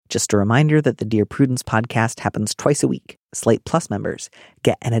Just a reminder that the Dear Prudence podcast happens twice a week. Slate Plus members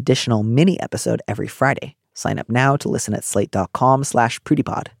get an additional mini episode every Friday. Sign up now to listen at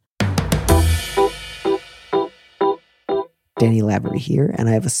slate.com/prudypod. Danny Lavery here, and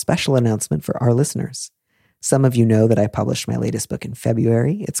I have a special announcement for our listeners. Some of you know that I published my latest book in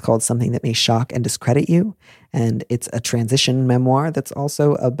February. It's called Something That May Shock and Discredit You, and it's a transition memoir that's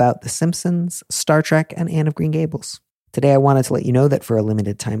also about The Simpsons, Star Trek, and Anne of Green Gables. Today, I wanted to let you know that for a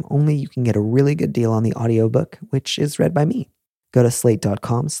limited time only, you can get a really good deal on the audiobook, which is read by me. Go to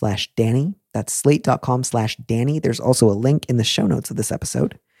slate.com/Danny. That's slate.com/Danny. There's also a link in the show notes of this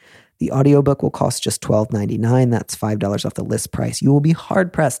episode. The audiobook will cost just $12.99. That's $5 off the list price. You will be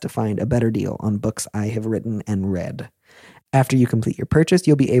hard-pressed to find a better deal on books I have written and read. After you complete your purchase,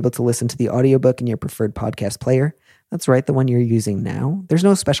 you'll be able to listen to the audiobook in your preferred podcast player. That's right, the one you're using now. There's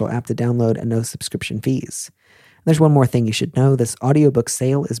no special app to download and no subscription fees. There's one more thing you should know. This audiobook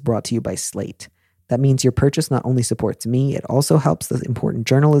sale is brought to you by Slate. That means your purchase not only supports me, it also helps the important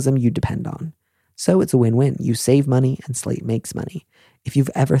journalism you depend on. So it's a win-win. You save money and Slate makes money. If you've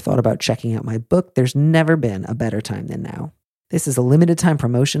ever thought about checking out my book, there's never been a better time than now. This is a limited time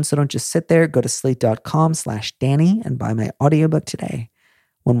promotion, so don't just sit there. Go to slate.com/Danny and buy my audiobook today.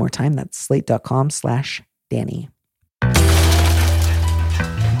 One more time, that's slate.com/Danny.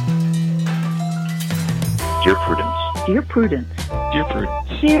 Dear Prudence. Dear Prudence. Dear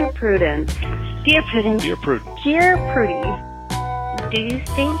Prudence. Dear Prudence. Dear Prudence. Dear Prudence. Dear Prudy, do you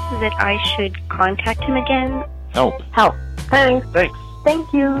think that I should contact him again? Help. Help. Thanks. Thanks.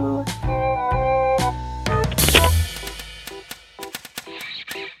 Thank you.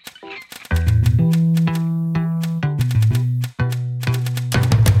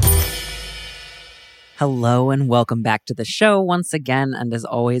 Hello and welcome back to the show once again. And as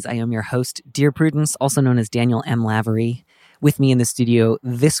always, I am your host, Dear Prudence, also known as Daniel M. Lavery. With me in the studio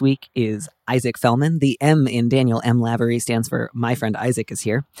this week is Isaac Fellman. The M in Daniel M. Lavery stands for My Friend Isaac is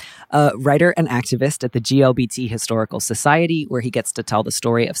here. A writer and activist at the GLBT Historical Society, where he gets to tell the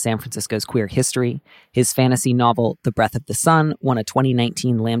story of San Francisco's queer history. His fantasy novel, The Breath of the Sun, won a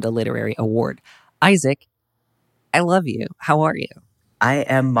 2019 Lambda Literary Award. Isaac, I love you. How are you? I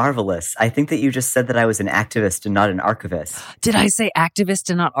am marvelous. I think that you just said that I was an activist and not an archivist. Did I say activist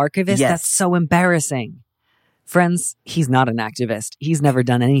and not archivist? Yes. That's so embarrassing. Friends, he's not an activist. He's never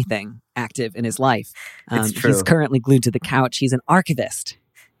done anything active in his life. It's true. He's currently glued to the couch. He's an archivist.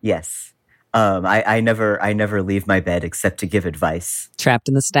 Yes. I never leave my bed except to give advice. Trapped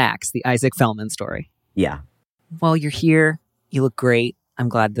in the Stacks, the Isaac Fellman story. Yeah. Well, you're here. You look great. I'm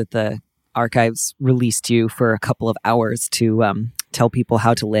glad that the archives released you for a couple of hours to tell people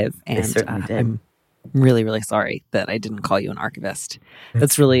how to live. And certainly did. I'm really, really sorry that I didn't call you an archivist.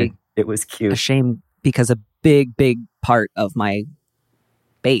 That's really It was cute. a shame, because a big, big part of my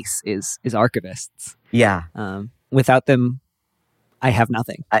base is archivists. Yeah. Without them, I have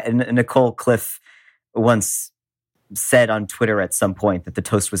nothing. Nicole Cliff once said on Twitter at some point that the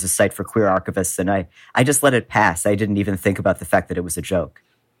Toast was a site for queer archivists, and I just let it pass. I didn't even think about the fact that it was a joke.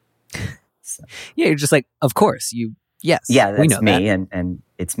 So. Yeah, you're just like, of course, yes. Yeah, that's we know me, that. and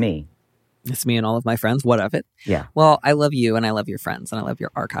it's me. It's me and all of my friends. What of it? Yeah. Well, I love you, and I love your friends, and I love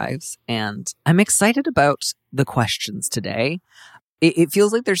your archives, and I'm excited about the questions today. It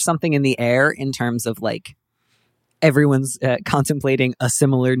feels like there's something in the air in terms of like everyone's contemplating a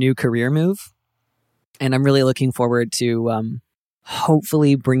similar new career move, and I'm really looking forward to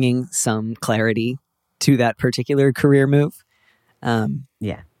hopefully bringing some clarity to that particular career move.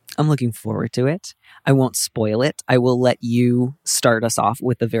 Yeah. I'm looking forward to it. I won't spoil it. I will let you start us off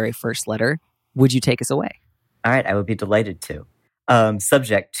with the very first letter. Would you take us away? All right, I would be delighted to.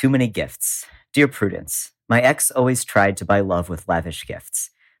 Subject, too many gifts. Dear Prudence, my ex always tried to buy love with lavish gifts.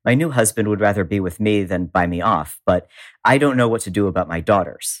 My new husband would rather be with me than buy me off, but I don't know what to do about my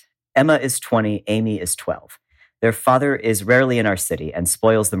daughters. Emma is 20, Amy is 12. Their father is rarely in our city and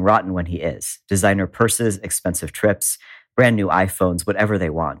spoils them rotten when he is. Designer purses, expensive trips, brand new iPhones, whatever they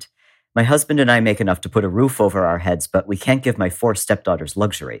want. My husband and I make enough to put a roof over our heads, but we can't give my 4 stepdaughters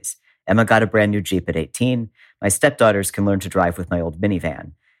luxuries. Emma got a brand new Jeep at 18. My stepdaughters can learn to drive with my old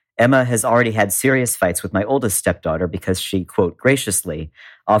minivan. Emma has already had serious fights with my oldest stepdaughter because she, quote, graciously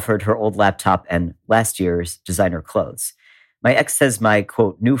offered her old laptop and last year's designer clothes. My ex says my,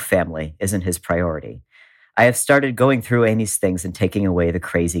 quote, new family isn't his priority. I have started going through Amy's things and taking away the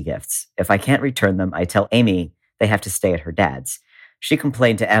crazy gifts. If I can't return them, I tell Amy they have to stay at her dad's. She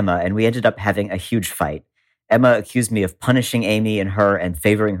complained to Emma, and we ended up having a huge fight. Emma accused me of punishing Amy and her and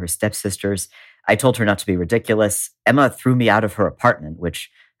favoring her stepsisters. I told her not to be ridiculous. Emma threw me out of her apartment, which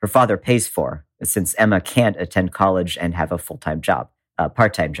her father pays for, since Emma can't attend college and have a full-time job.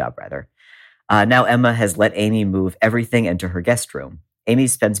 part-time job rather. Now Emma has let Amy move everything into her guest room. Amy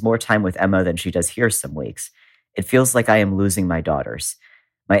spends more time with Emma than she does here some weeks. It feels like I am losing my daughters.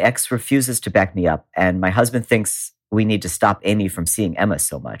 My ex refuses to back me up, and my husband thinks we need to stop Amy from seeing Emma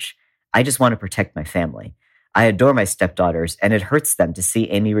so much. I just want to protect my family. I adore my stepdaughters, and it hurts them to see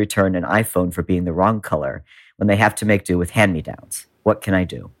Amy return an iPhone for being the wrong color when they have to make do with hand-me-downs. What can I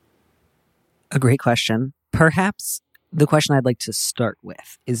do? A great question. Perhaps the question I'd like to start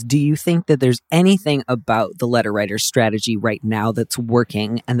with is, do you think that there's anything about the letter writer's strategy right now that's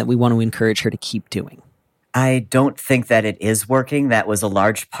working and that we want to encourage her to keep doing? I don't think that it is working. That was a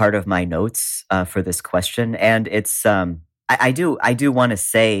large part of my notes for this question. And it's, I do want to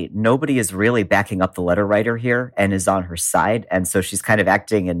say nobody is really backing up the letter writer here and is on her side. And so she's kind of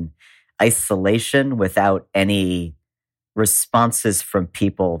acting in isolation without any responses from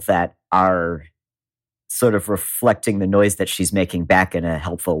people that are sort of reflecting the noise that she's making back in a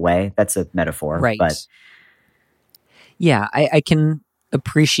helpful way. That's a metaphor. Right. But yeah, I can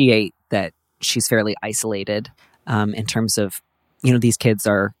appreciate that she's fairly isolated in terms of, these kids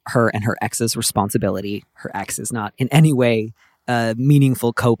are her and her ex's responsibility. Her ex is not in any way a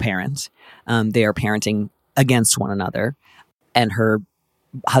meaningful co-parent. They are parenting against one another, and her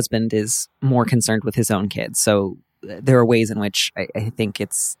husband is more concerned with his own kids. So there are ways in which I think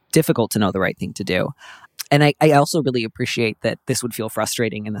it's difficult to know the right thing to do. And I also really appreciate that this would feel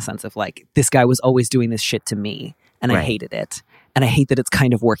frustrating in the sense of like, this guy was always doing this shit to me, and I hated it. And I hate that it's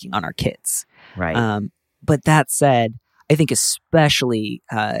kind of working on our kids. Right. But that said, I think especially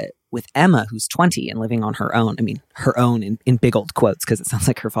with Emma, who's 20 and living on her own. I mean, her own in big old quotes, because it sounds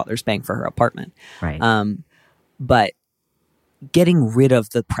like her father's paying for her apartment. Right. But getting rid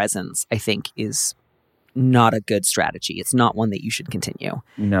of the presence, I think, is not a good strategy. It's not one that you should continue.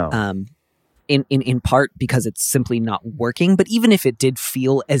 No. In part because it's simply not working. But even if it did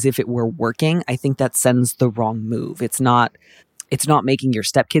feel as if it were working, I think that sends the wrong move. It's not making your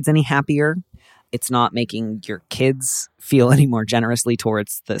stepkids any happier. It's not making your kids feel any more generously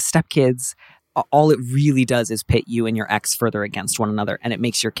towards the stepkids. All it really does is pit you and your ex further against one another, and it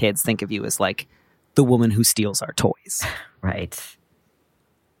makes your kids think of you as like the woman who steals our toys. Right.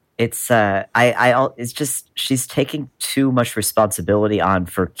 It's it's just she's taking too much responsibility on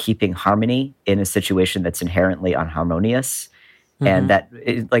for keeping harmony in a situation that's inherently unharmonious, and that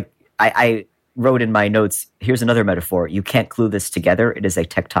I wrote in my notes. Here's another metaphor: you can't glue this together. It is a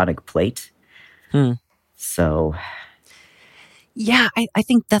tectonic plate. So, yeah, I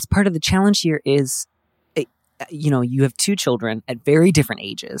think that's part of the challenge here. Is you have two children at very different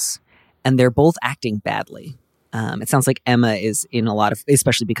ages, and they're both acting badly. It sounds like Emma is in a lot of,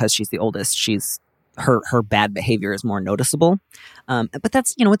 especially because she's the oldest, her bad behavior is more noticeable. But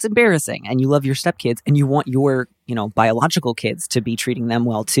that's, it's embarrassing, and you love your stepkids, and you want your, biological kids to be treating them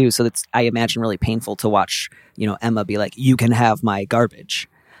well too. So that's, I imagine, really painful to watch, Emma be like, you can have my garbage,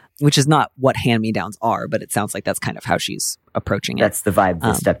 which is not what hand-me-downs are, but it sounds like that's kind of how she's approaching it. That's the vibe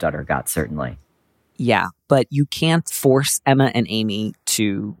the stepdaughter got, certainly. Yeah, but you can't force Emma and Amy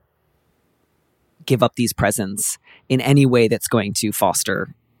to give up these presents in any way that's going to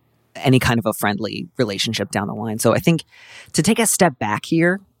foster any kind of a friendly relationship down the line. So I think to take a step back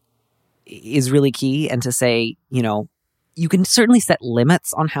here is really key, and to say, you can certainly set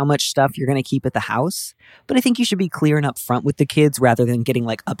limits on how much stuff you're going to keep at the house, but I think you should be clear and upfront with the kids rather than getting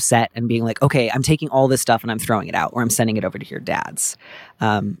like upset and being like, okay, I'm taking all this stuff and I'm throwing it out, or I'm sending it over to your dad's.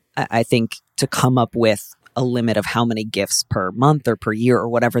 I think to come up with a limit of how many gifts per month or per year or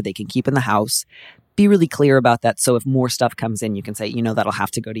whatever they can keep in the house, be really clear about that. So if more stuff comes in, you can say, that'll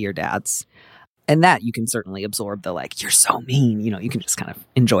have to go to your dad's. And that you can certainly absorb the like, you're so mean, you can just kind of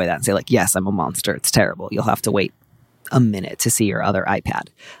enjoy that and say like, yes, I'm a monster. It's terrible. You'll have to wait a minute to see your other iPad.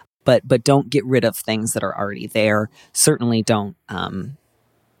 But don't get rid of things that are already there. Certainly don't,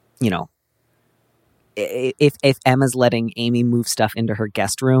 if Emma's letting Amy move stuff into her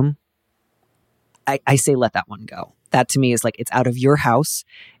guest room, I say let that one go. That to me is like, it's out of your house.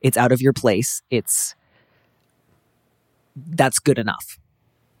 It's out of your place. That's good enough.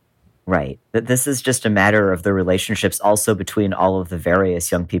 Right. This is just a matter of the relationships also between all of the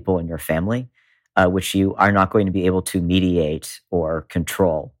various young people in your family, which you are not going to be able to mediate or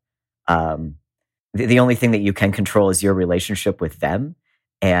control. The only thing that you can control is your relationship with them.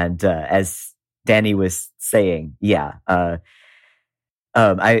 And as Danny was saying, you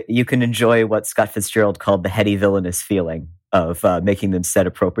can enjoy what Scott Fitzgerald called the heady villainous feeling of making them set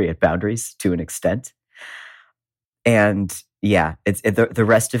appropriate boundaries to an extent. And the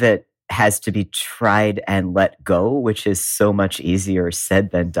rest of it has to be tried and let go, which is so much easier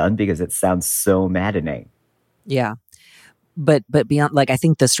said than done because it sounds so maddening. Yeah. But beyond, like, I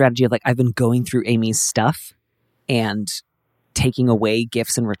think the strategy of, like, I've been going through Amy's stuff and taking away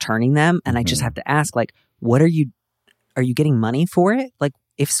gifts and returning them. And I just have to ask, like, are you getting money for it? Like,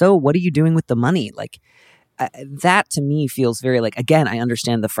 if so, what are you doing with the money? Like, that to me feels very, like, again, I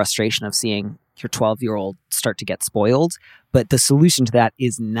understand the frustration of seeing your 12-year-old start to get spoiled, but the solution to that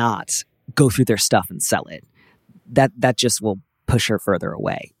is not go through their stuff and sell it. That just will push her further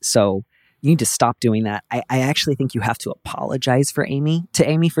away. So you need to stop doing that. I actually think you have to apologize to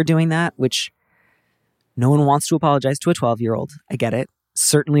Amy for doing that, which no one wants to apologize to a 12-year-old. I get it.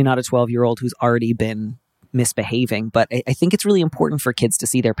 Certainly not a 12-year-old who's already been misbehaving. But I think it's really important for kids to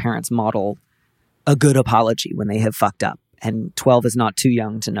see their parents model a good apology when they have fucked up. And 12 is not too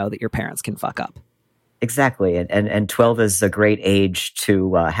young to know that your parents can fuck up. Exactly. And 12 is a great age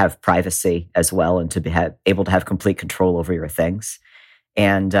to have privacy as well, and to be able to have complete control over your things.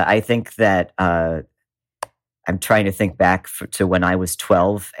 And I think that I'm trying to think back to when I was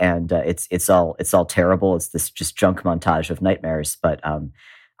 12, and it's all terrible. It's this just junk montage of nightmares. But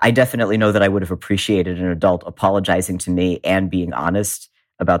I definitely know that I would have appreciated an adult apologizing to me and being honest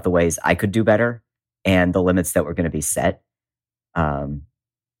about the ways I could do better and the limits that were going to be set.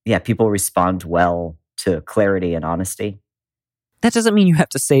 People respond well to clarity and honesty. That doesn't mean you have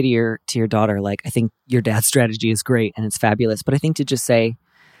to say to your daughter, like, I think your dad's strategy is great and it's fabulous. But I think to just say,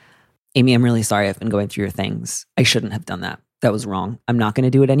 Amy, I'm really sorry I've been going through your things. I shouldn't have done that. That was wrong. I'm not going to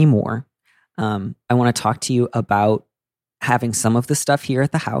do it anymore. I want to talk to you about having some of the stuff here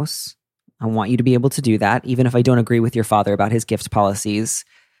at the house. I want you to be able to do that. Even if I don't agree with your father about his gift policies,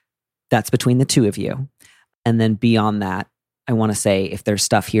 that's between the two of you. And then beyond that, I want to say if there's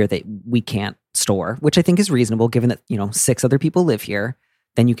stuff here that we can't store, which I think is reasonable given that, 6 other people live here,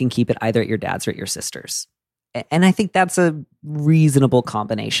 then you can keep it either at your dad's or at your sister's. And I think that's a reasonable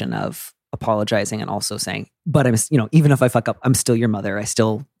combination of apologizing and also saying, but I'm, even if I fuck up, I'm still your mother. I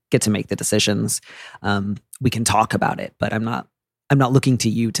still get to make the decisions. We can talk about it, but I'm not looking to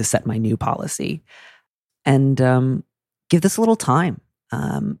you to set my new policy. And give this a little time.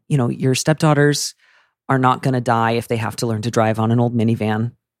 Your stepdaughters are not going to die if they have to learn to drive on an old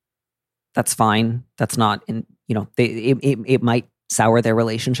minivan. That's fine. That's not it might sour their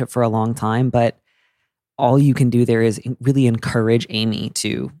relationship for a long time, but all you can do there is really encourage Amy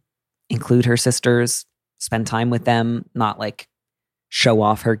to include her sisters, spend time with them, not like show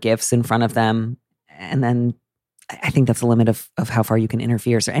off her gifts in front of them. And then I think that's the limit of how far you can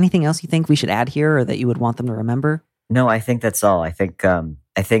interfere. Is there anything else you think we should add here or that you would want them to remember? No, I think that's all. I think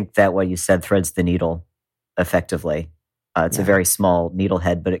that what you said threads the needle effectively. It's a very small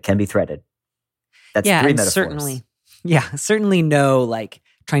needlehead, but it can be threaded. That's 3 metaphors. Certainly no, like,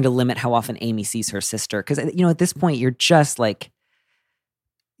 trying to limit how often Amy sees her sister. Because, at this point, you're just like,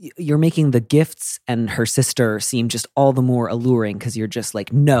 you're making the gifts and her sister seem just all the more alluring because you're just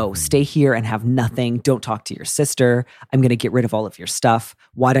like, no, stay here and have nothing. Don't talk to your sister. I'm going to get rid of all of your stuff.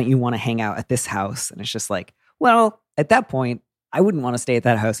 Why don't you want to hang out at this house? And it's just like, well, at that point, I wouldn't want to stay at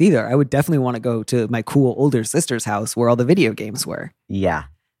that house either. I would definitely want to go to my cool older sister's house where all the video games were. Yeah.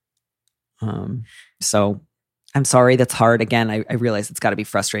 So I'm sorry that's hard. Again, I realize it's got to be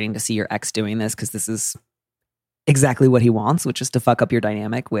frustrating to see your ex doing this because this is exactly what he wants, which is to fuck up your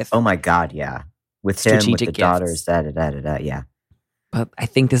dynamic with. Oh my God, yeah. With him, with the daughters, yeah. But I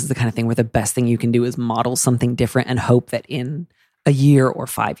think this is the kind of thing where the best thing you can do is model something different and hope that in a year or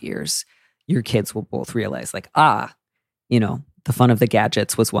 5 years, your kids will both realize like, the fun of the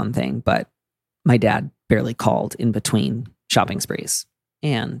gadgets was one thing, but my dad barely called in between shopping sprees.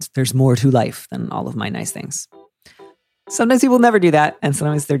 And there's more to life than all of my nice things. Sometimes people never do that. And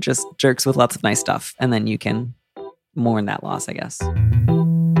sometimes they're just jerks with lots of nice stuff. And then you can mourn that loss, I guess.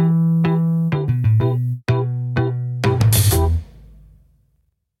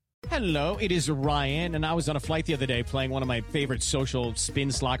 Hello, it is Ryan, and I was on a flight the other day playing one of my favorite social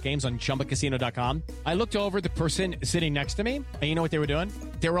spin slot games on ChumbaCasino.com. I looked over at the person sitting next to me, and you know what they were doing?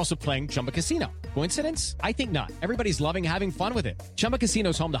 They were also playing Chumba Casino. Coincidence? I think not. Everybody's loving having fun with it. Chumba Casino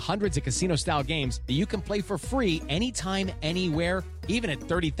is home to hundreds of casino-style games that you can play for free anytime, anywhere, even at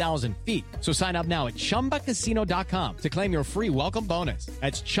 30,000 feet. So sign up now at ChumbaCasino.com to claim your free welcome bonus.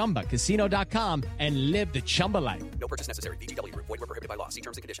 That's ChumbaCasino.com and live the Chumba life. No purchase necessary. VGW. Void where prohibited by law. See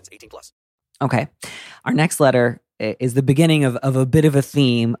terms and conditions. 18+. Okay. Our next letter is the beginning of a bit of a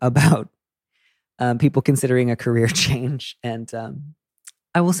theme about people considering a career change. And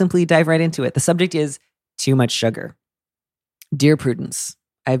I will simply dive right into it. The subject is too much sugar. Dear Prudence,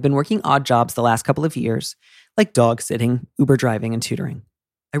 I've been working odd jobs the last couple of years, like dog sitting, Uber driving, and tutoring.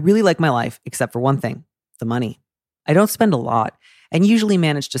 I really like my life, except for one thing, the money. I don't spend a lot, and usually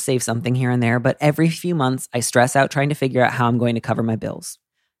manage to save something here and there, but every few months I stress out trying to figure out how I'm going to cover my bills.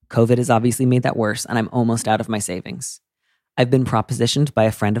 COVID has obviously made that worse, and I'm almost out of my savings. I've been propositioned by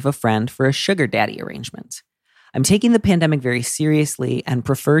a friend of a friend for a sugar daddy arrangement. I'm taking the pandemic very seriously and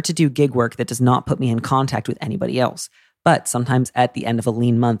prefer to do gig work that does not put me in contact with anybody else. But sometimes at the end of a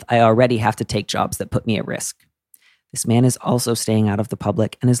lean month, I already have to take jobs that put me at risk. This man is also staying out of the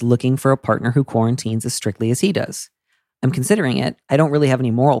public and is looking for a partner who quarantines as strictly as he does. I'm considering it. I don't really have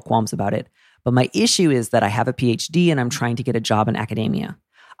any moral qualms about it, but my issue is that I have a PhD and I'm trying to get a job in academia.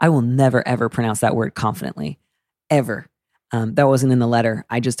 I will never, ever pronounce that word confidently. Ever. That wasn't in the letter.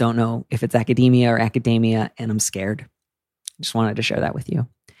 I just don't know if it's academia or academia, and I'm scared. I just wanted to share that with you.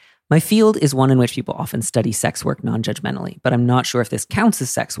 My field is one in which people often study sex work non-judgmentally, but I'm not sure if this counts as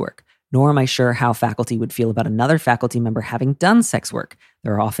sex work, nor am I sure how faculty would feel about another faculty member having done sex work.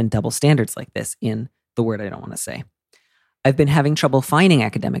 There are often double standards like this in the word I don't want to say. I've been having trouble finding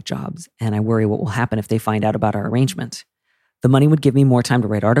academic jobs, and I worry what will happen if they find out about our arrangement. The money would give me more time to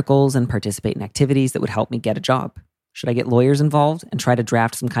write articles and participate in activities that would help me get a job. Should I get lawyers involved and try to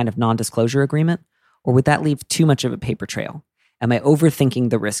draft some kind of non-disclosure agreement? Or would that leave too much of a paper trail? Am I overthinking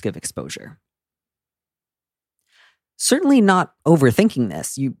the risk of exposure? Certainly not overthinking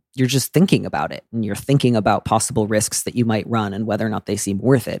this. You're just thinking about it, and you're thinking about possible risks that you might run and whether or not they seem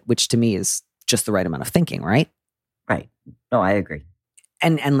worth it, which to me is just the right amount of thinking, right? Right. No, I agree.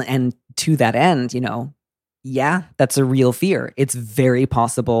 And to that end, yeah, that's a real fear. It's very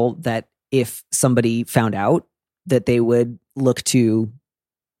possible that if somebody found out, that they would look to,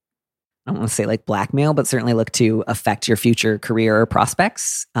 I don't want to say like blackmail, but certainly look to affect your future career or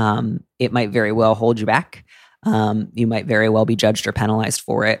prospects. It might very well hold you back. You might very well be judged or penalized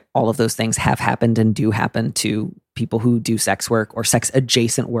for it. All of those things have happened and do happen to people who do sex work or sex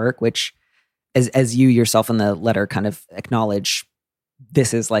adjacent work, which as you yourself in the letter kind of acknowledge,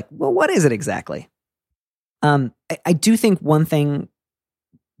 this is like, well, what is it exactly? I do think one thing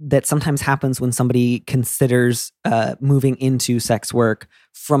that sometimes happens when somebody considers moving into sex work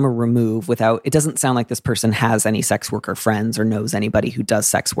from a remove without, it doesn't sound like this person has any sex worker friends or knows anybody who does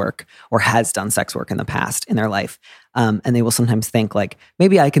sex work or has done sex work in the past in their life. And they will sometimes think like,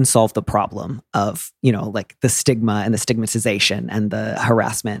 maybe I can solve the problem of, like the stigma and the stigmatization and the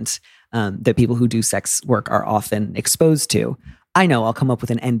harassment that people who do sex work are often exposed to. I know I'll come up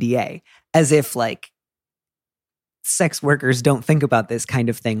with an NDA, as if like, sex workers don't think about this kind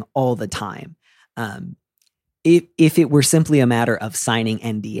of thing all the time. If it were simply a matter of signing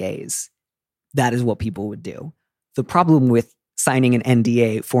NDAs, that is what people would do. The problem with signing an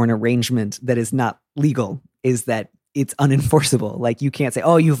NDA for an arrangement that is not legal is that it's unenforceable. Like you can't say,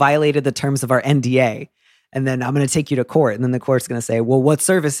 oh, you violated the terms of our NDA, and then I'm going to take you to court. And then the court's going to say, well, what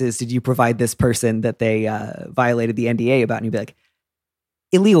services did you provide this person that they violated the NDA about? And you'd be like,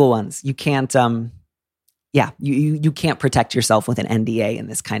 illegal ones. You can't... you can't protect yourself with an NDA in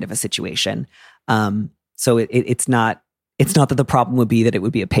this kind of a situation. So it's not that the problem would be that it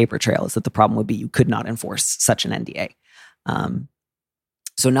would be a paper trail. It's that the problem would be you could not enforce such an NDA.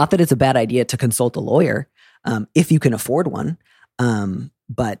 So not that it's a bad idea to consult a lawyer if you can afford one,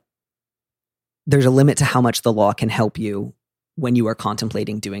 but there's a limit to how much the law can help you when you are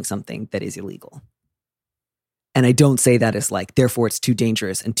contemplating doing something that is illegal. And I don't say that as like, therefore it's too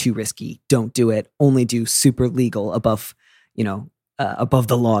dangerous and too risky. Don't do it. Only do super legal above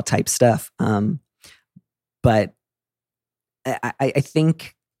the law type stuff. But I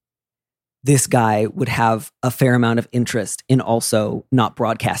think this guy would have a fair amount of interest in also not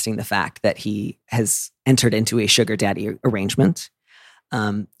broadcasting the fact that he has entered into a sugar daddy arrangement.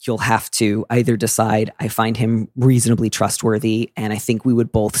 You'll have to either decide, I find him reasonably trustworthy, and I think we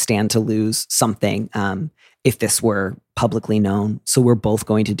would both stand to lose something if this were publicly known. So we're both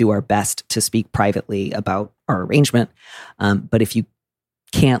going to do our best to speak privately about our arrangement. But if you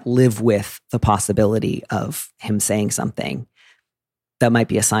can't live with the possibility of him saying something, that might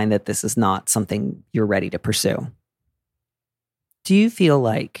be a sign that this is not something you're ready to pursue. Do you feel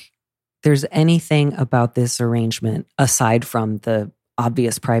like there's anything about this arrangement, aside from the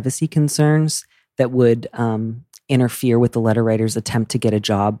obvious privacy concerns, that would interfere with the letter writer's attempt to get a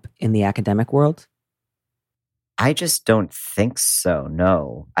job in the academic world? I just don't think so,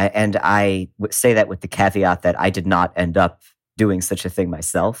 no. I would say that with the caveat that I did not end up doing such a thing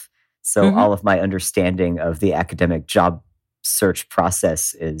myself. So all of my understanding of the academic job search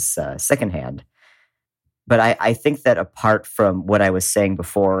process is secondhand. But I think that apart from what I was saying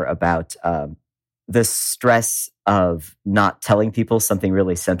before about the stress of not telling people something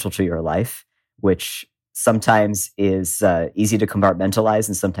really central to your life, which sometimes is easy to compartmentalize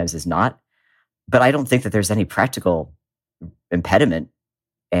and sometimes is not. But I don't think that there's any practical impediment.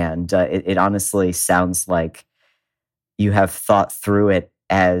 And it honestly sounds like you have thought through it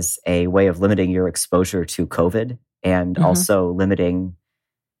as a way of limiting your exposure to COVID and also limiting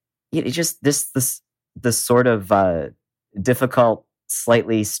just this sort of difficult,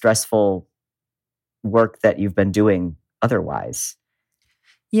 slightly stressful work that you've been doing otherwise.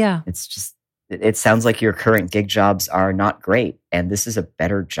 Yeah. It's just, it sounds like your current gig jobs are not great, and this is a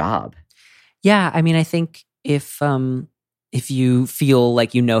better job. Yeah. I mean, I think if you feel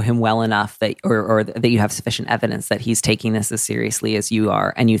like you know him well enough that, or that you have sufficient evidence that he's taking this as seriously as you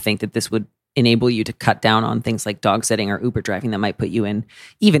are, and you think that this would enable you to cut down on things like dog sitting or Uber driving that might put you in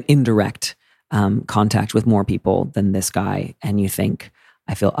even indirect contact with more people than this guy, and you think,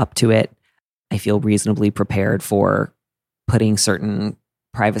 I feel up to it, I feel reasonably prepared for putting certain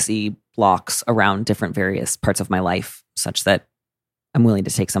privacy blocks around different various parts of my life such that I'm willing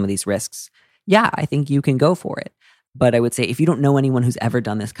to take some of these risks. Yeah, I think you can go for it. But I would say if you don't know anyone who's ever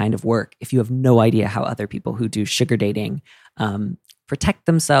done this kind of work, if you have no idea how other people who do sugar dating protect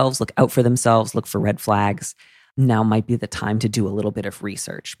themselves, look out for themselves, look for red flags, now might be the time to do a little bit of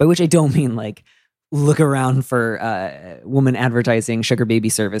research. By which I don't mean like look around for woman advertising sugar baby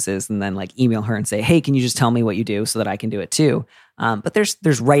services and then like email her and say, hey, can you just tell me what you do so that I can do it too? But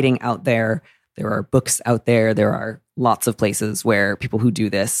there's writing out there. There are books out there. There are lots of places where people who do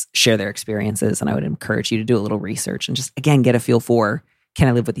this share their experiences. And I would encourage you to do a little research and just, again, get a feel for, can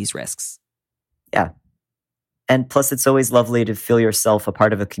I live with these risks? Yeah. And plus, it's always lovely to feel yourself a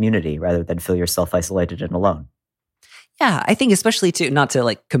part of a community rather than feel yourself isolated and alone. Yeah, I think especially too, not to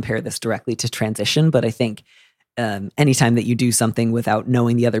like compare this directly to transition, but I think anytime that you do something without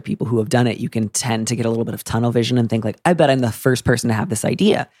knowing the other people who have done it, you can tend to get a little bit of tunnel vision and think like, I bet I'm the first person to have this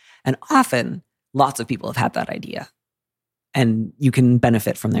idea. And often lots of people have had that idea and you can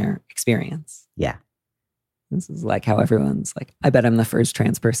benefit from their experience. Yeah. This is like how everyone's like, I bet I'm the first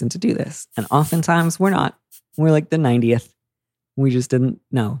trans person to do this. And oftentimes we're not. We're like the 90th. We just didn't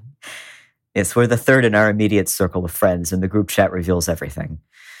know. Yes, we're the third in our immediate circle of friends, and the group chat reveals everything.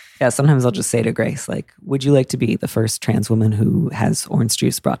 Yeah, sometimes I'll just say to Grace, like, would you like to be the first trans woman who has orange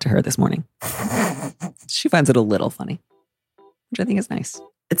juice brought to her this morning? She finds it a little funny, which I think is nice.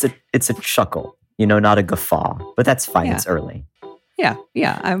 It's a chuckle, not a guffaw, but that's fine. Yeah. It's early. Yeah,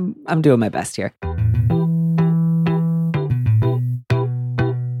 I'm doing my best here.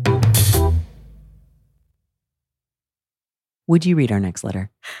 Would you read our next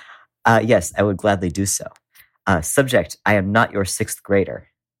letter? Yes, I would gladly do so. Subject, I am not your sixth grader.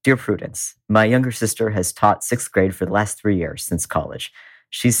 Dear Prudence, my younger sister has taught sixth grade for the last 3 years since college.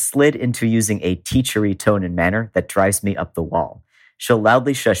 She's slid into using a teachery tone and manner that drives me up the wall. She'll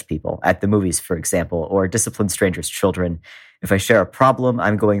loudly shush people, at the movies, for example, or discipline strangers' children. If I share a problem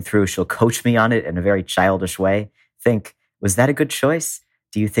I'm going through, she'll coach me on it in a very childish way. Think, was that a good choice?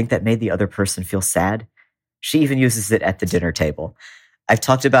 Do you think that made the other person feel sad? She even uses it at the dinner table. I've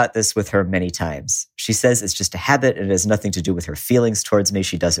talked about this with her many times. She says it's just a habit and it has nothing to do with her feelings towards me.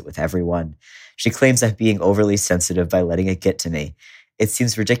 She does it with everyone. She claims I'm being overly sensitive by letting it get to me. It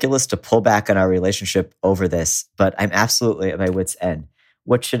seems ridiculous to pull back on our relationship over this, but I'm absolutely at my wit's end.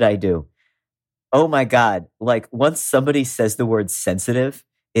 What should I do? Oh my God. Like, once somebody says the word sensitive,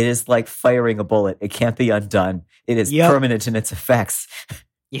 it is like firing a bullet. It can't be undone. It is permanent in its effects.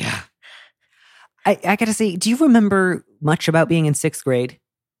 Yeah. I gotta say, do you remember much about being in sixth grade?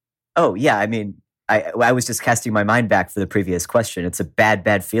 Oh, yeah. I mean, I was just casting my mind back for the previous question. It's a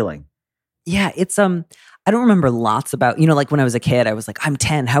bad feeling. Yeah, it's I don't remember lots about, like when I was a kid, I was like, I'm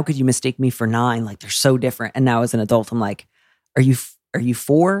 10. How could you mistake me for 9? Like, they're so different. And now as an adult, I'm like, are you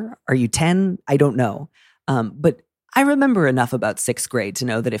 4? Are you 10? I don't know. But I remember enough about sixth grade to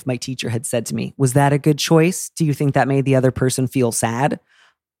know that if my teacher had said to me, was that a good choice? Do you think that made the other person feel sad?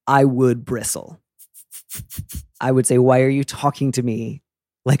 I would bristle. I would say, why are you talking to me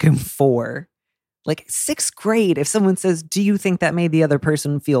like I'm 4? Like sixth grade, if someone says, do you think that made the other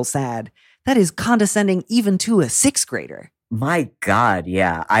person feel sad? That is condescending even to a sixth grader. My God,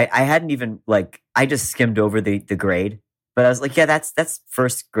 yeah. I hadn't even, I just skimmed over the grade. But I was like, yeah, that's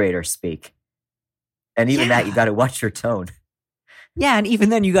first grader speak. And even that, you got to watch your tone. Yeah, and even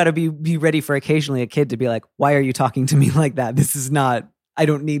then, you got to be ready for occasionally a kid to be like, why are you talking to me like that? This is not, I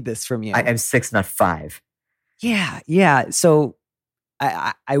don't need this from you. I'm 6, not 5. Yeah. So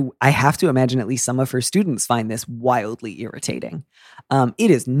I have to imagine at least some of her students find this wildly irritating.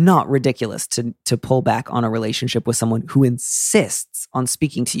 It is not ridiculous to pull back on a relationship with someone who insists on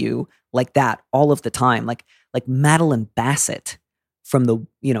speaking to you like that all of the time, like Madeline Bassett from the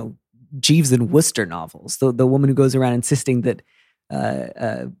Jeeves and Wooster novels, the woman who goes around insisting that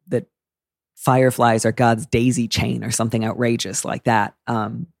fireflies are God's daisy chain or something outrageous like that.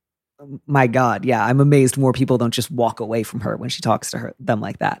 My God, yeah, I'm amazed more people don't just walk away from her when she talks to them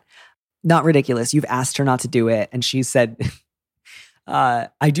like that. Not ridiculous. You've asked her not to do it, and she said,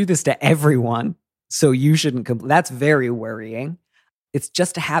 I do this to everyone, so you shouldn't That's very worrying. It's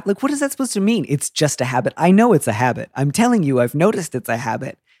just a habit. Like, what is that supposed to mean? It's just a habit. I know it's a habit. I'm telling you, I've noticed it's a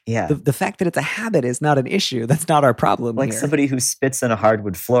habit. Yeah. The fact that it's a habit is not an issue. That's not our problem Like here. somebody who spits on a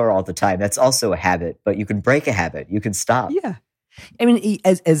hardwood floor all the time, that's also a habit, but you can break a habit. You can stop. Yeah. I mean,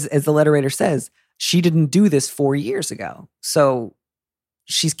 as the letter writer says, she didn't do this 4 years ago. So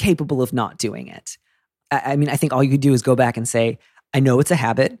she's capable of not doing it. I mean, I think all you could do is go back and say, I know it's a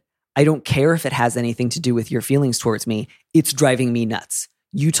habit. I don't care if it has anything to do with your feelings towards me. It's driving me nuts.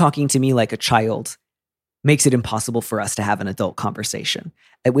 You talking to me like a child makes it impossible for us to have an adult conversation.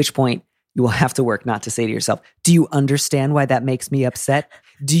 At which point, you will have to work not to say to yourself, do you understand why that makes me upset?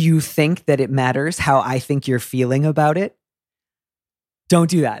 Do you think that it matters how I think you're feeling about it? Don't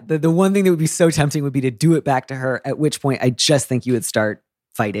do that. The one thing that would be so tempting would be to do it back to her, at which point I just think you would start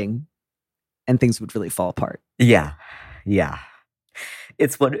fighting and things would really fall apart. Yeah. Yeah.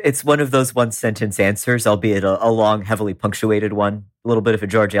 It's one of those one sentence answers, albeit a long, heavily punctuated one, a little bit of a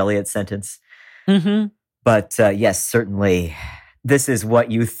George Eliot sentence. Mm-hmm. But yes, certainly, this is what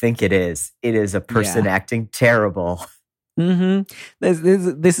you think it is. It is a person acting terrible. Mm-hmm.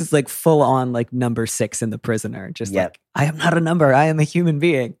 This is like full on like number 6 in The Prisoner. Just like, I am not a number. I am a human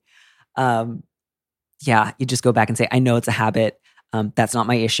being. Yeah, you just go back and say, I know it's a habit. That's not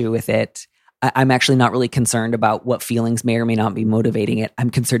my issue with it. I'm actually not really concerned about what feelings may or may not be motivating it. I'm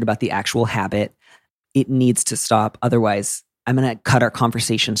concerned about the actual habit. It needs to stop. Otherwise, I'm going to cut our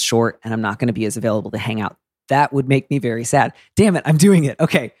conversations short and I'm not going to be as available to hang out. That would make me very sad. Damn it, I'm doing it.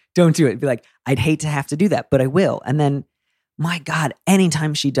 Okay, don't do it. Be like, I'd hate to have to do that, but I will. And then, my God,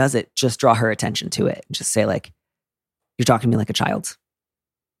 anytime she does it, just draw her attention to it. Just say like, you're talking to me like a child.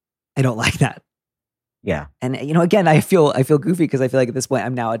 I don't like that. Yeah. And, you know, again, I feel goofy because I feel like at this point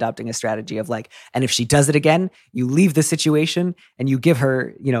I'm now adopting a strategy of like, and if she does it again, you leave the situation and you give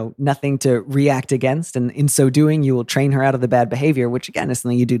her, you know, nothing to react against. And in so doing, you will train her out of the bad behavior, which again is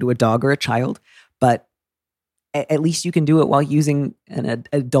something you do to a dog or a child. But at least you can do it while using an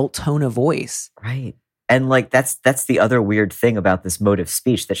adult tone of voice. Right. And like, that's the other weird thing about this mode of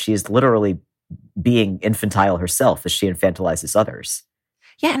speech, that she is literally being infantile herself as she infantilizes others.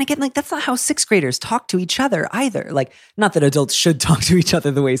 Yeah, and again, like, that's not how 6th graders talk to each other either. Like, not that adults should talk to each other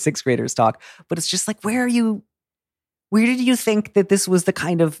the way 6th graders talk, but it's just like, where did you think that this was the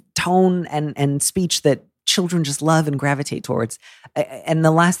kind of tone and speech that children just love and gravitate towards? And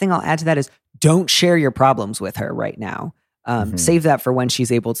the last thing I'll add to that is, don't share your problems with her right now. Save that for when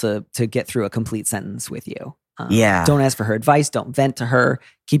she's able to get through a complete sentence with you. Don't ask for her advice. Don't vent to her.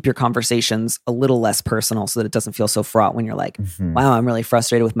 Keep your conversations a little less personal so that it doesn't feel so fraught when you're like, wow, I'm really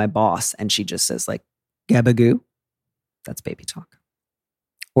frustrated with my boss. And she just says like, gabagoo. That's baby talk.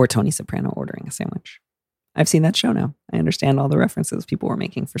 Or Tony Soprano ordering a sandwich. I've seen that show now. I understand all the references people were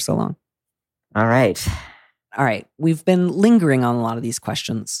making for so long. All right. We've been lingering on a lot of these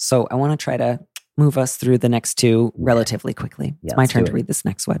questions. So I want to try to move us through the next 2 relatively quickly. It's my turn to read this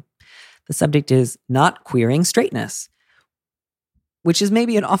next one. The subject is Not Queering Straightness, which is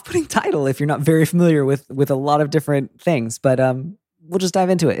maybe an off-putting title if you're not very familiar with a lot of different things, but we'll just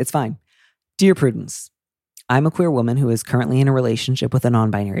dive into it. It's fine. Dear Prudence, I'm a queer woman who is currently in a relationship with a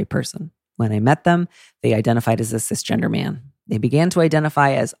non-binary person. When I met them, they identified as a cisgender man. They began to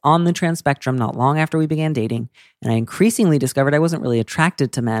identify as on the trans spectrum not long after we began dating, and I increasingly discovered I wasn't really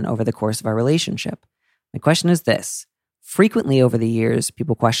attracted to men over the course of our relationship. My question is this. Frequently over the years,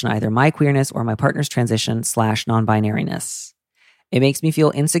 people question either my queerness or my partner's transition / non-binariness. It makes me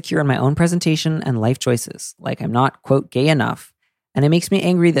feel insecure in my own presentation and life choices, like I'm not, quote, gay enough. And it makes me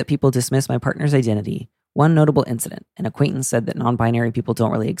angry that people dismiss my partner's identity. One notable incident, an acquaintance said that non-binary people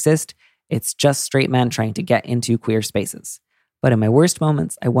don't really exist. It's just straight men trying to get into queer spaces. But in my worst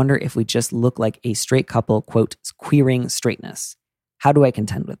moments, I wonder if we just look like a straight couple, quote, queering straightness. How do I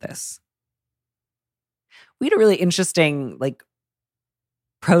contend with this? We had a really interesting, like,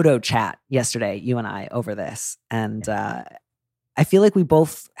 proto chat yesterday, you and I, over this. And I feel like we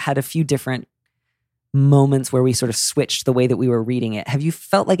both had a few different moments where we sort of switched the way that we were reading it. Have you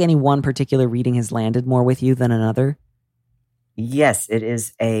felt like any one particular reading has landed more with you than another? Yes, it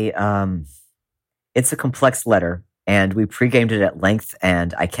is it's a complex letter, and we pre-gamed it at length,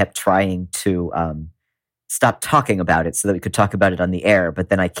 and I kept trying to stop talking about it so that we could talk about it on the air, but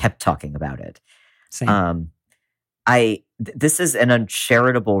then I kept talking about it. Same. This is an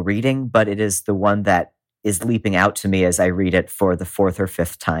uncharitable reading, but it is the one that is leaping out to me as I read it for the 4th or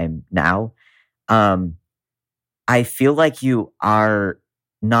 5th time now. I feel like you are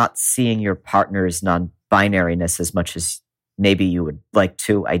not seeing your partner's non-binariness as much as maybe you would like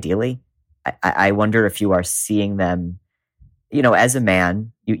to ideally. I wonder if you are seeing them, as a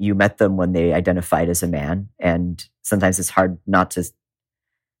man. You met them when they identified as a man, and sometimes it's hard not to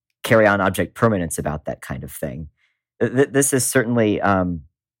carry on object permanence about that kind of thing. This is certainly, I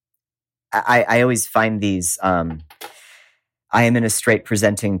always find these, I am in a straight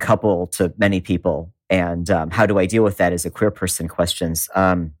presenting couple to many people, and how do I deal with that as a queer person questions.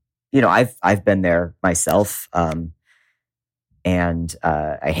 I've been there myself, and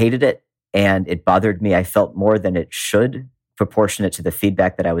I hated it, and it bothered me. I felt more than it should, proportionate to the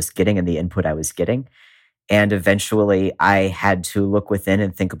feedback that I was getting and the input I was getting. And eventually I had to look within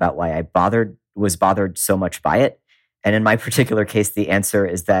and think about why I was bothered so much by it. And in my particular case, the answer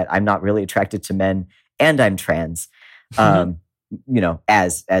is that I'm not really attracted to men, and I'm trans, as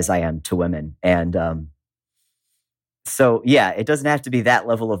I am to women. And so, yeah, it doesn't have to be that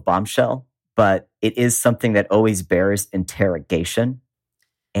level of bombshell, but it is something that always bears interrogation,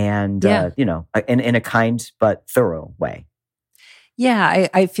 and, in a kind but thorough way. Yeah,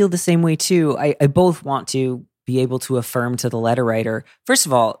 I feel the same way too. I both want to be able to affirm to the letter writer, first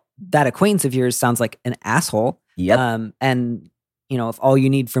of all, that acquaintance of yours sounds like an asshole. Yep. And, if all you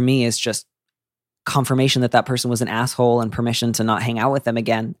need from me is just confirmation that person was an asshole and permission to not hang out with them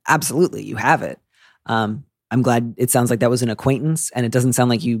again, absolutely, you have it. I'm glad it sounds like that was an acquaintance, and it doesn't sound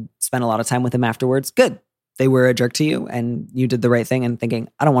like you spent a lot of time with them afterwards. Good. They were a jerk to you, and you did the right thing and thinking,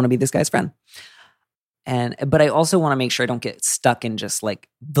 I don't want to be this guy's friend. But I also want to make sure I don't get stuck in just like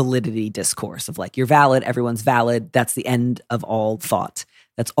validity discourse of like, you're valid, everyone's valid. That's the end of all thought.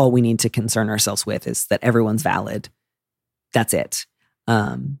 That's all we need to concern ourselves with, is that everyone's valid. That's it.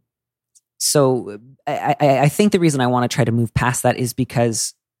 So I think the reason I want to try to move past that is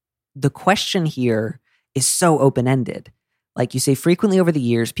because the question here is so open-ended. Like you say, frequently over the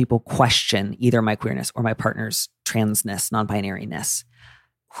years, people question either my queerness or my partner's transness, non-binariness.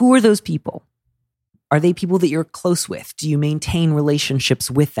 Who are those people? Are they people that you're close with? Do you maintain relationships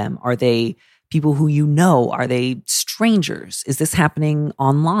with them? Are they people who you know? Are they strangers? Is this happening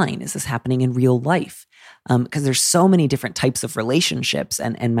online? Is this happening in real life? Because there's so many different types of relationships,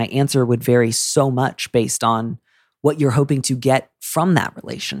 and my answer would vary so much based on what you're hoping to get from that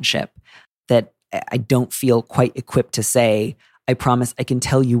relationship, that I don't feel quite equipped to say, I promise I can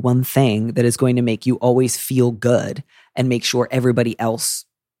tell you one thing that is going to make you always feel good and make sure everybody else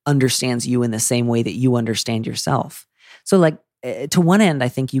understands you in the same way that you understand yourself. So like, to one end, I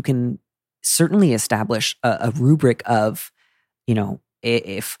think you can certainly establish a rubric of,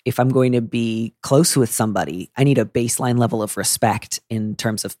 if I'm going to be close with somebody, I need a baseline level of respect in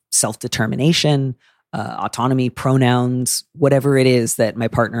terms of self-determination, autonomy, pronouns, whatever it is that my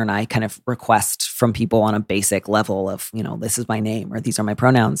partner and I kind of request from people on a basic level of, this is my name or these are my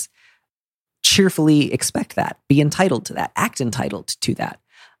pronouns. Cheerfully expect that, be entitled to that, act entitled to that.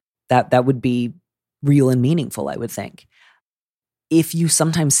 That would be real and meaningful, I would think. If you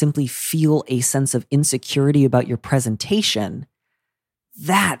sometimes simply feel a sense of insecurity about your presentation,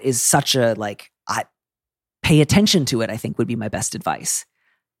 that is such a, pay attention to it, I think would be my best advice.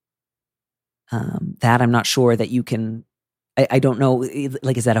 That I'm not sure that you can, I don't know, is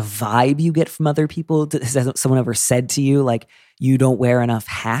that a vibe you get from other people? Has someone ever said to you, you don't wear enough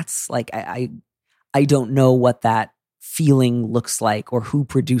hats? I don't know what that feeling looks like, or who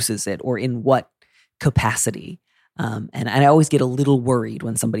produces it, or in what capacity. And I always get a little worried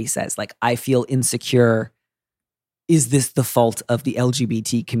when somebody says, I feel insecure. Is this the fault of the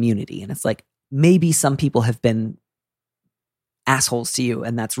LGBT community? And it's maybe some people have been assholes to you,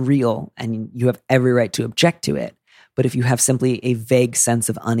 and that's real, and you have every right to object to it. But if you have simply a vague sense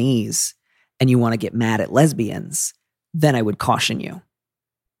of unease and you want to get mad at lesbians, then I would caution you.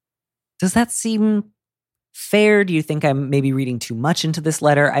 Does that seem fair? Do you think I'm maybe reading too much into this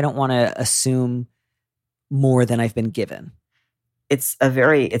letter? I don't want to assume more than I've been given. It's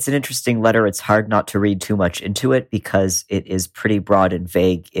an interesting letter. It's hard not to read too much into it because it is pretty broad and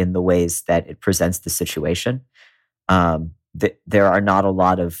vague in the ways that it presents the situation. There are not a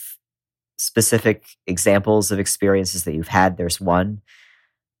lot of specific examples of experiences that you've had. There's one.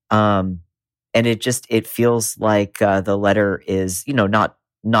 And it feels like the letter is,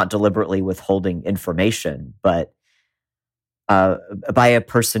 not deliberately withholding information, but by a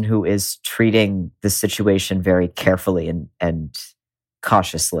person who is treating the situation very carefully and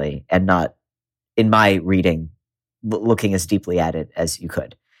cautiously, and not, in my reading, looking as deeply at it as you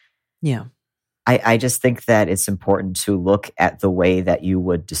could. Yeah. I just think that it's important to look at the way that you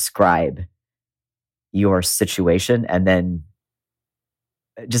would describe your situation, and then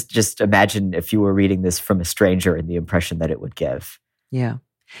just imagine if you were reading this from a stranger and the impression that it would give. Yeah.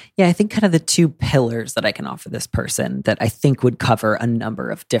 Yeah, I think kind of the two pillars that I can offer this person that I think would cover a number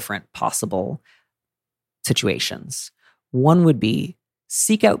of different possible situations. One would be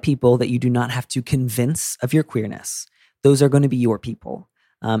seek out people that you do not have to convince of your queerness. Those are going to be your people.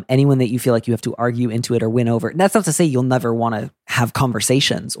 Anyone that you feel like you have to argue into it or win over. And that's not to say you'll never want to have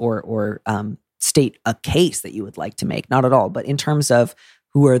conversations or state a case that you would like to make. Not at all. But in terms of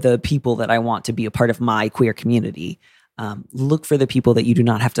who are the people that I want to be a part of my queer community, look for the people that you do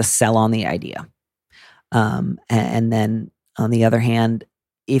not have to sell on the idea. And then on the other hand,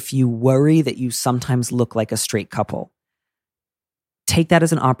 if you worry that you sometimes look like a straight couple, take that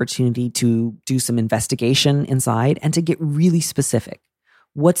as an opportunity to do some investigation inside and to get really specific.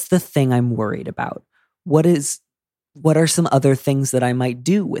 What's the thing I'm worried about? What are some other things that I might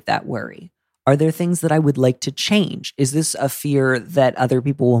do with that worry? Are there things that I would like to change? Is this a fear that other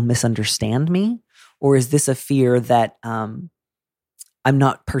people will misunderstand me? Or is this a fear that I'm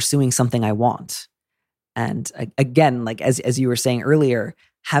not pursuing something I want? And again, like as you were saying earlier,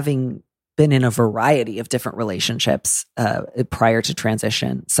 having been in a variety of different relationships prior to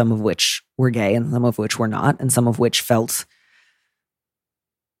transition, some of which were gay and some of which were not, and some of which felt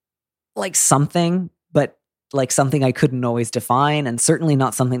like something, but like something I couldn't always define, and certainly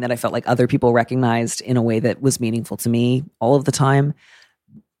not something that I felt like other people recognized in a way that was meaningful to me all of the time.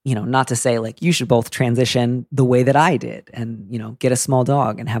 You know, not to say like you should both transition the way that I did and, you know, get a small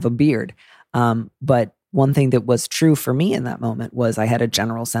dog and have a beard. But one thing that was true for me in that moment was I had a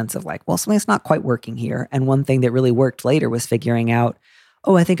general sense of like, well, something's not quite working here. And one thing that really worked later was figuring out,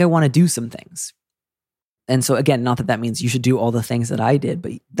 oh, I think I want to do some things. And so again, not that that means you should do all the things that I did,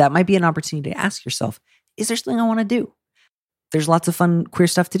 but that might be an opportunity to ask yourself, is there something I want to do? There's lots of fun queer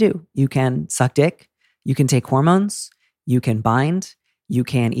stuff to do. You can suck dick. You can take hormones. You can bind. You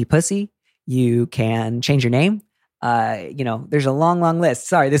can eat pussy. You can change your name. You know, there's a long, long list.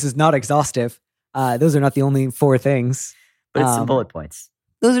 Sorry, this is not exhaustive. Those are not the only 4 things. But it's some bullet points.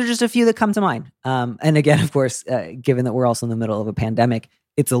 Those are just a few that come to mind. And again, of course, given that we're also in the middle of a pandemic,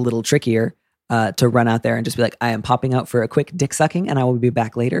 it's a little trickier to run out there and just be like, I am popping out for a quick dick sucking and I will be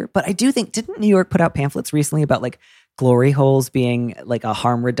back later. But I do think, didn't New York put out pamphlets recently about like glory holes being like a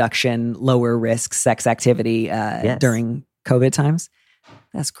harm reduction, lower risk sex activity during COVID times?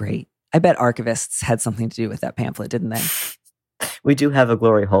 That's great. I bet archivists had something to do with that pamphlet, didn't they? We do have a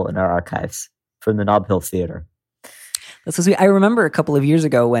glory hole in our archives from the Nob Hill Theater. That's so sweet. I remember a couple of years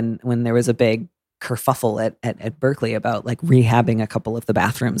ago when there was a big kerfuffle at Berkeley about like rehabbing a couple of the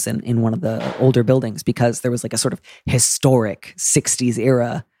bathrooms in one of the older buildings because there was like a sort of historic 60s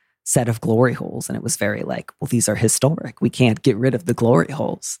era set of glory holes. And it was very like, well, these are historic. We can't get rid of the glory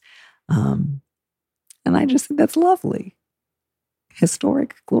holes. And I just think that's lovely.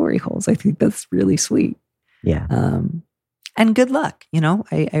 Historic glory holes. I think that's really sweet. Yeah. And good luck. You know,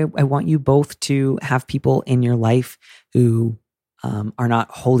 I want you both to have people in your life who are not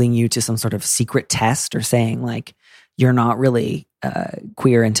holding you to some sort of secret test or saying like, you're not really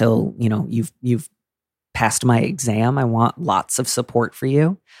queer until, you know, you've passed my exam. I want lots of support for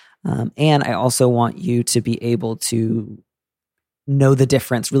you. And I also want you to be able to know the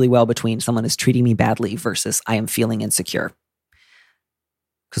difference really well between someone is treating me badly versus I am feeling insecure.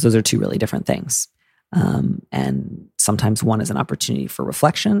 Because those are two really different things. And sometimes one is an opportunity for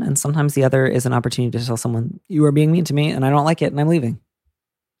reflection, and sometimes the other is an opportunity to tell someone, you are being mean to me and I don't like it and I'm leaving.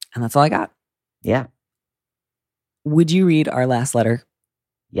 And that's all I got. Yeah. Would you read our last letter?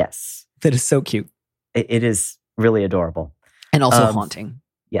 Yes. That is so cute. It is really adorable. And also haunting.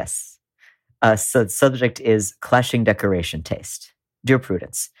 Yes. So the subject is clashing decoration taste. Dear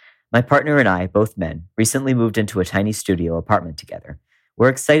Prudence, my partner and I, both men, recently moved into a tiny studio apartment together. We're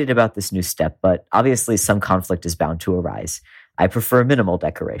excited about this new step, but obviously some conflict is bound to arise. I prefer minimal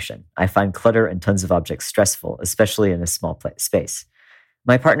decoration. I find clutter and tons of objects stressful, especially in a small space.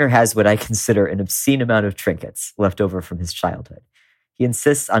 My partner has what I consider an obscene amount of trinkets left over from his childhood. He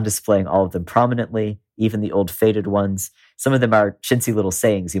insists on displaying all of them prominently, even the old faded ones. Some of them are chintzy little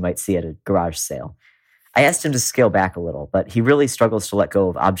sayings you might see at a garage sale. I asked him to scale back a little, but he really struggles to let go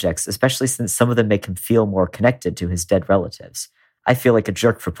of objects, especially since some of them make him feel more connected to his dead relatives. I feel like a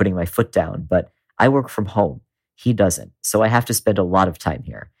jerk for putting my foot down, but I work from home. He doesn't, so I have to spend a lot of time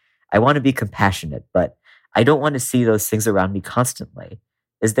here. I want to be compassionate, but I don't want to see those things around me constantly.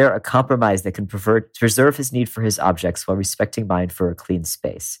 Is there a compromise that can preserve his need for his objects while respecting mine for a clean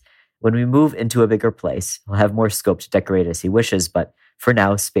space? When we move into a bigger place, he'll have more scope to decorate as he wishes, but for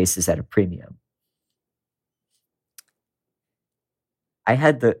now, space is at a premium. I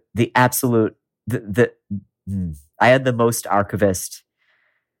had the most archivist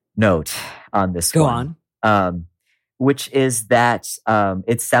note on this Go one. Which is that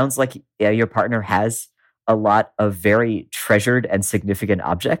it sounds like your partner has a lot of very treasured and significant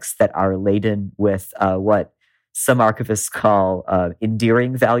objects that are laden with what some archivists call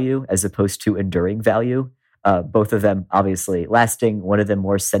endearing value as opposed to enduring value. Both of them obviously lasting, one of them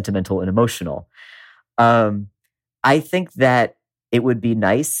more sentimental and emotional. I think that it would be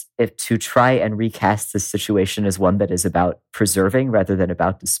nice if to try and recast this situation as one that is about preserving rather than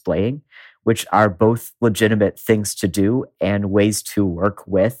about displaying, which are both legitimate things to do and ways to work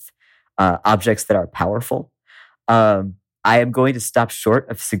with objects that are powerful. I am going to stop short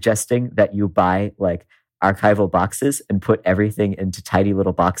of suggesting that you buy like archival boxes and put everything into tiny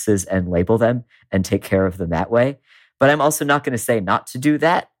little boxes and label them and take care of them that way. But I'm also not going to say not to do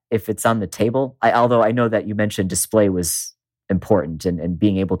that if it's on the table. Although I know that you mentioned display was important and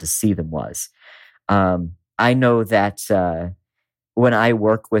being able to see them was. I know that when I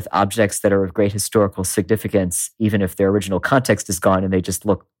work with objects that are of great historical significance, even if their original context is gone and they just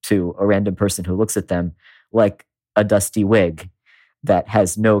look to a random person who looks at them like a dusty wig that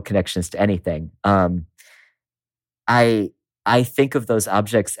has no connections to anything, I think of those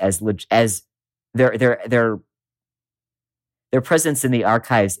objects as their presence in the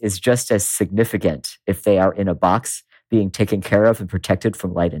archives is just as significant if they are in a box being taken care of and protected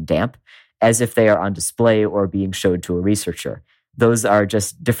from light and damp as if they are on display or being showed to a researcher. Those are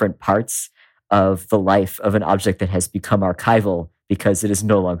just different parts of the life of an object that has become archival because it is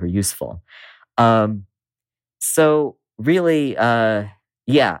no longer useful. So really, I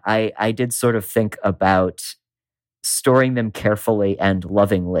did sort of think about storing them carefully and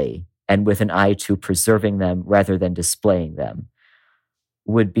lovingly and with an eye to preserving them rather than displaying them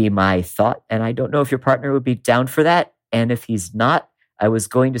would be my thought. And I don't know if your partner would be down for that. And if he's not, I was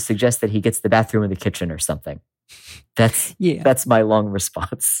going to suggest that he gets the bathroom in the kitchen or something. That's my long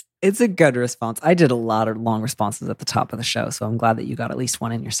response. It's a good response. I did a lot of long responses at the top of the show, so I'm glad that you got at least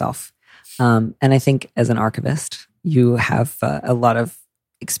one in yourself. And I think as an archivist, you have a lot of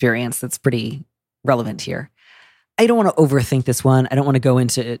experience that's pretty relevant here. I don't want to overthink this one. I don't want to go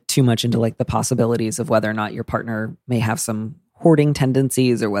into too much into like the possibilities of whether or not your partner may have some hoarding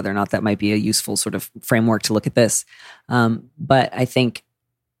tendencies or whether or not that might be a useful sort of framework to look at this. But I think,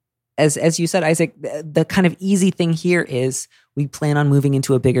 as you said, Isaac, the kind of easy thing here is we plan on moving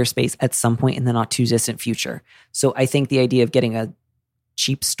into a bigger space at some point in the not too distant future. So I think the idea of getting a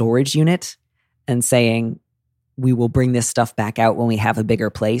cheap storage unit and saying we will bring this stuff back out when we have a bigger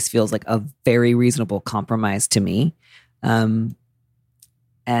place feels like a very reasonable compromise to me.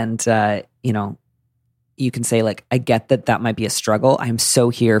 You can say like, I get that might be a struggle. I'm so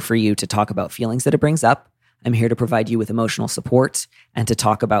here for you to talk about feelings that it brings up. I'm here to provide you with emotional support and to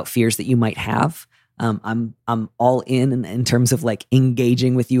talk about fears that you might have. I'm all in terms of like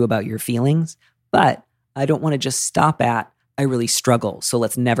engaging with you about your feelings, but I don't want to just stop at, I really struggle. So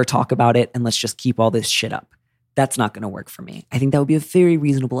let's never talk about it and let's just keep all this shit up. That's not going to work for me. I think that would be a very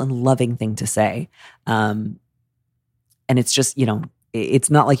reasonable and loving thing to say. And it's just, it's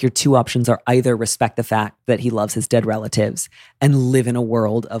not like your two options are either respect the fact that he loves his dead relatives and live in a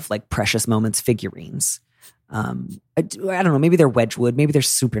world of like precious moments figurines. I don't know, maybe they're Wedgwood, maybe they're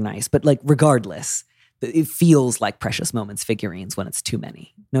super nice, but like regardless, it feels like precious moments figurines when it's too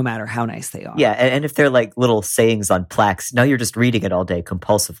many, no matter how nice they are. Yeah, and if they're like little sayings on plaques, now you're just reading it all day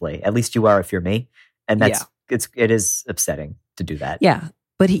compulsively. At least you are if you're me. And it is upsetting to do that. Yeah.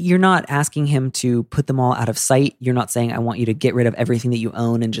 But you're not asking him to put them all out of sight. You're not saying, I want you to get rid of everything that you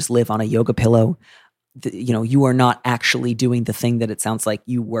own and just live on a yoga pillow. You are not actually doing the thing that it sounds like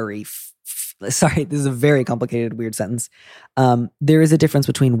you worry. Sorry, this is a very complicated, weird sentence. There is a difference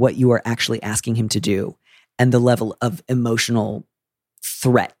between what you are actually asking him to do and the level of emotional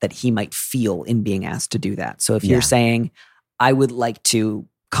threat that he might feel in being asked to do that. So if you're saying, I would like to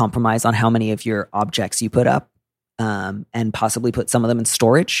compromise on how many of your objects you put up, and possibly put some of them in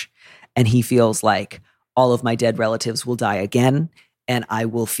storage. And he feels like all of my dead relatives will die again. And I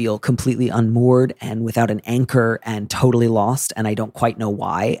will feel completely unmoored and without an anchor and totally lost. And I don't quite know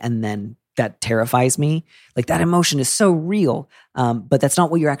why. And then that terrifies me. Like that emotion is so real. But that's not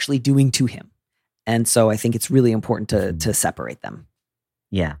what you're actually doing to him. And so I think it's really important to separate them.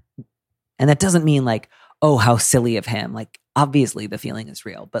 Yeah. And that doesn't mean like, oh, how silly of him. Like obviously the feeling is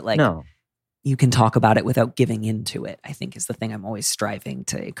real, but like, no. You can talk about it without giving into it, I think is the thing I'm always striving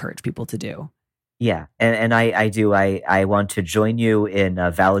to encourage people to do. Yeah. And I do. I want to join you in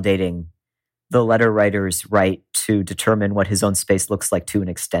validating the letter writer's right to determine what his own space looks like to an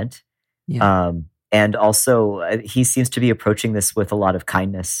extent. Yeah. And also he seems to be approaching this with a lot of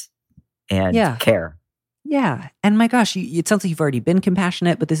kindness and care. Yeah. And my gosh, it sounds like you've already been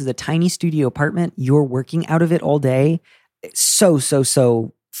compassionate, but this is a tiny studio apartment. You're working out of it all day. It's so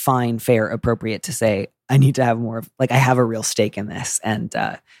fine, fair, appropriate to say, I need to have more of, like, I have a real stake in this, and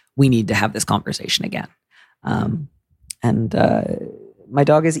we need to have this conversation again. And my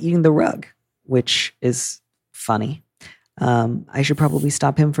dog is eating the rug, which is funny. I should probably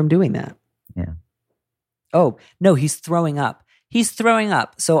stop him from doing that. Yeah. Oh, no, he's throwing up. He's throwing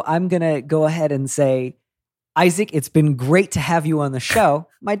up. So I'm going to go ahead and say, Isaac, it's been great to have you on the show.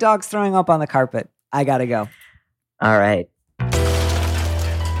 My dog's throwing up on the carpet. I got to go. All right.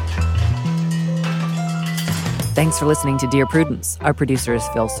 Thanks for listening to Dear Prudence. Our producer is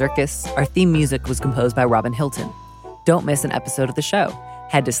Phil Circus. Our theme music was composed by Robin Hilton. Don't miss an episode of the show.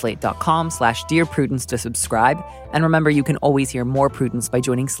 Head to slate.com/Dear Prudence to subscribe. And remember, you can always hear more Prudence by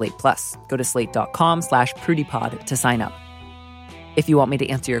joining Slate Plus. Go to slate.com/PrudyPod to sign up. If you want me to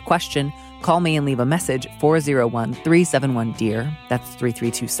answer your question, call me and leave a message 401-371-DEAR. That's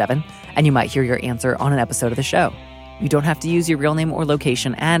 3327. And you might hear your answer on an episode of the show. You don't have to use your real name or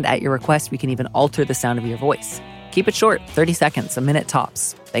location, and at your request, we can even alter the sound of your voice. Keep it short, 30 seconds, a minute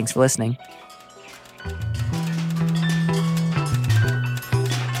tops. Thanks for listening.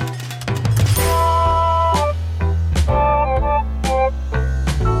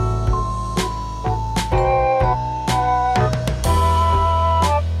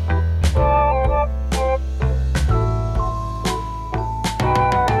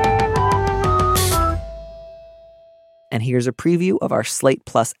 And here's a preview of our Slate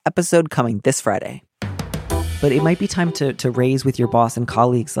Plus episode coming this Friday. But it might be time to raise with your boss and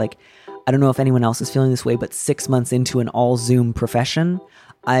colleagues. Like, I don't know if anyone else is feeling this way, but 6 months into an all-Zoom profession,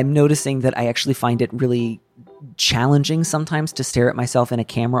 I'm noticing that I actually find it really challenging sometimes to stare at myself in a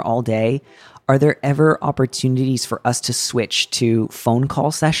camera all day. Are there ever opportunities for us to switch to phone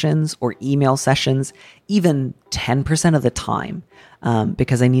call sessions or email sessions, even 10% of the time?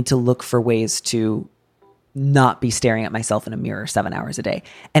 Because I need to look for ways to not be staring at myself in a mirror 7 hours a day.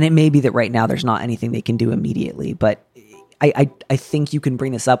 And it may be that right now there's not anything they can do immediately, but I think you can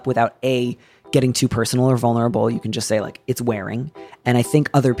bring this up without getting too personal or vulnerable. You can just say, like, it's wearing. And I think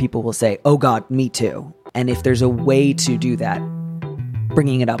other people will say, oh God, me too. And if there's a way to do that,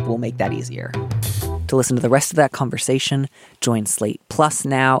 bringing it up will make that easier. To listen to the rest of that conversation, join Slate Plus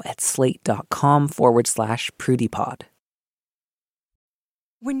now at slate.com/PrudyPod.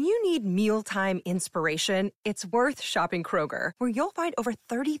 When you need mealtime inspiration, it's worth shopping Kroger, where you'll find over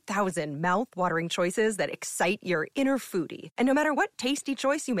 30,000 mouth-watering choices that excite your inner foodie. And no matter what tasty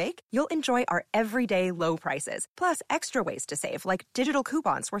choice you make, you'll enjoy our everyday low prices, plus extra ways to save, like digital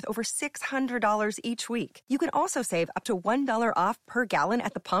coupons worth over $600 each week. You can also save up to $1 off per gallon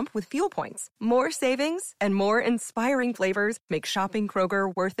at the pump with fuel points. More savings and more inspiring flavors make shopping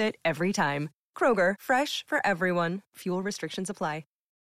Kroger worth it every time. Kroger, fresh for everyone. Fuel restrictions apply.